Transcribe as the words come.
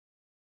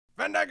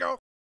Fandango!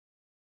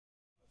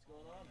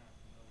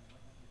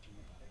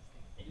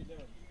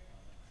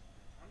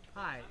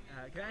 Hi,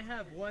 can I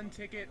have one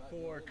ticket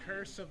for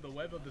Curse of the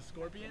Web of the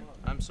Scorpion?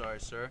 I'm sorry,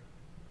 sir.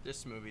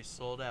 This movie's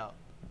sold out.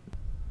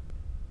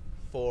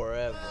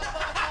 Forever.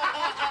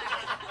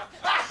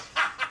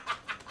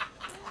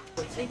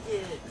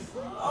 Tickets!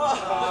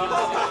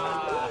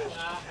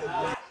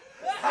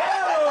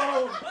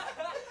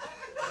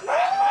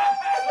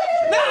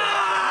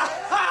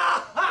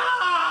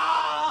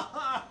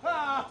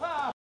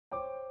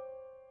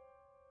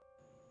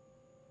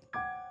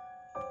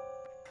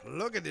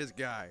 Look at this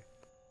guy.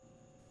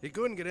 He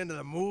couldn't get into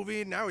the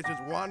movie, now he's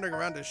just wandering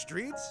around the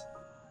streets?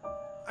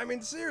 I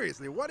mean,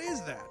 seriously, what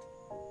is that?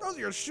 Those are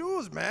your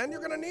shoes, man.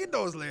 You're gonna need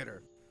those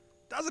later.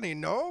 Doesn't he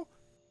know?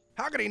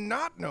 How could he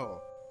not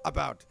know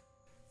about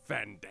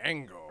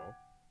Fandango?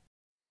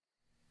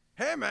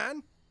 Hey,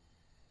 man.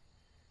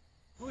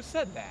 Who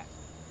said that?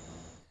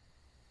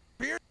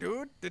 Here,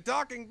 dude, the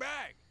talking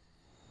bag.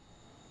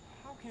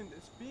 How can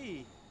this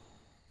be?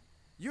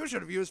 You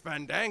should have used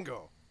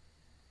Fandango.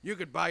 You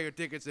could buy your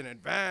tickets in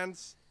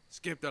advance,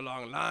 skip the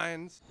long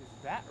lines.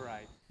 Is that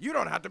right? You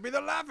don't have to be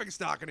the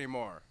laughingstock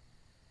anymore.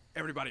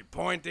 Everybody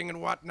pointing and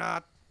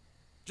whatnot.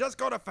 Just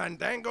go to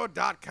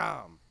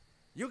Fandango.com.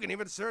 You can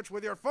even search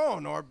with your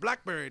phone or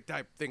BlackBerry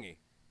type thingy.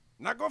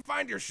 Now go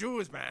find your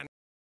shoes, man.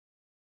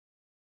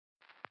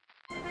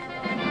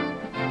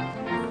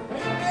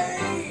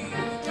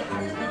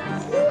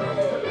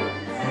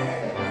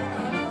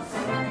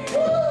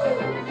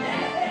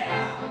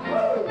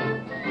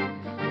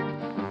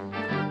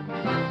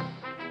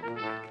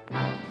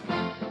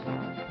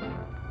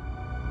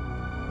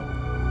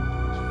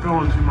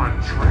 Fell into my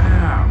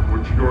trap.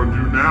 What you gonna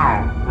do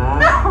now, huh?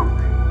 No!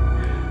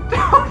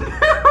 Don't do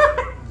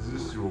it! Is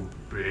this your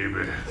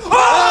baby?